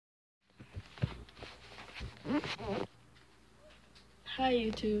Hi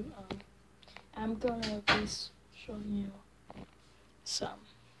YouTube. I'm gonna be showing you some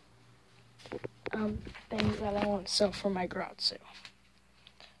things that I want to sell for my garage sale.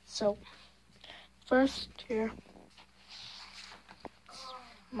 So first here,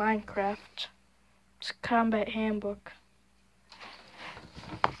 Minecraft. It's a combat handbook.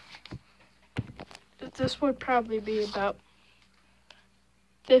 This would probably be about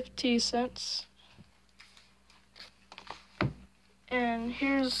 50 cents. And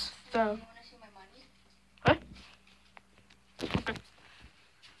here's the... You wanna see my money? What? Okay.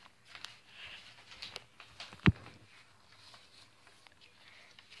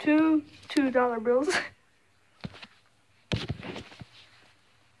 Two $2 bills.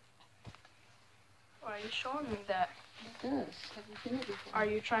 Why are you showing me that? Because have you seen it before? Are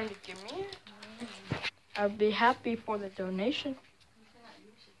you trying to give me it? I'd be happy for the donation. You cannot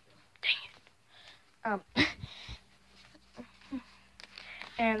use it Dang it.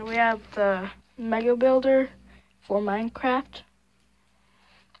 And we have the Mega Builder for Minecraft.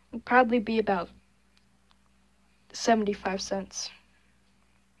 It'd probably be about 75 cents.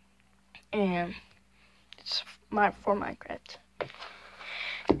 And it's for Minecraft.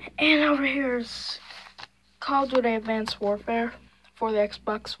 And over here is Call of Duty Advanced Warfare for the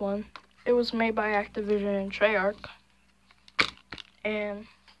Xbox One. It was made by Activision and Treyarch. And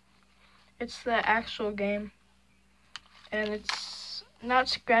it's the actual game. And it's not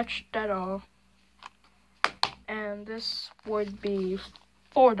scratched at all. And this would be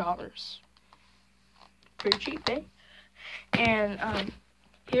 $4. Pretty cheap, eh? And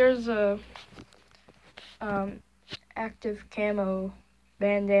here's a active camo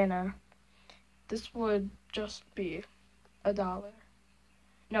bandana. This would just be $1.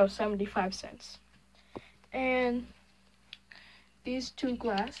 No, 75 cents. And these two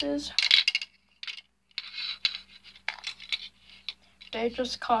glasses, they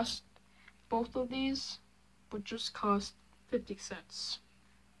just cost, both of these would just cost 50 cents.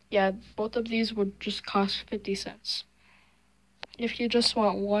 Yeah, both of these would just cost 50 cents. If you just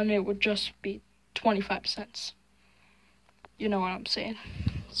want one, it would just be 25 cents. You know what I'm saying.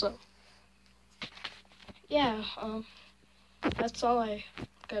 So, yeah, that's all I'm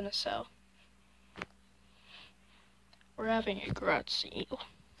gonna sell. We're having a garage sale.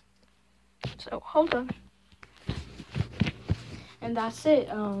 So, hold on. And that's it.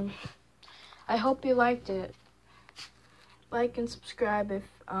 I hope you liked it. Like and subscribe if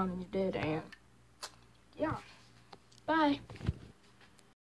you did, and yeah. Bye.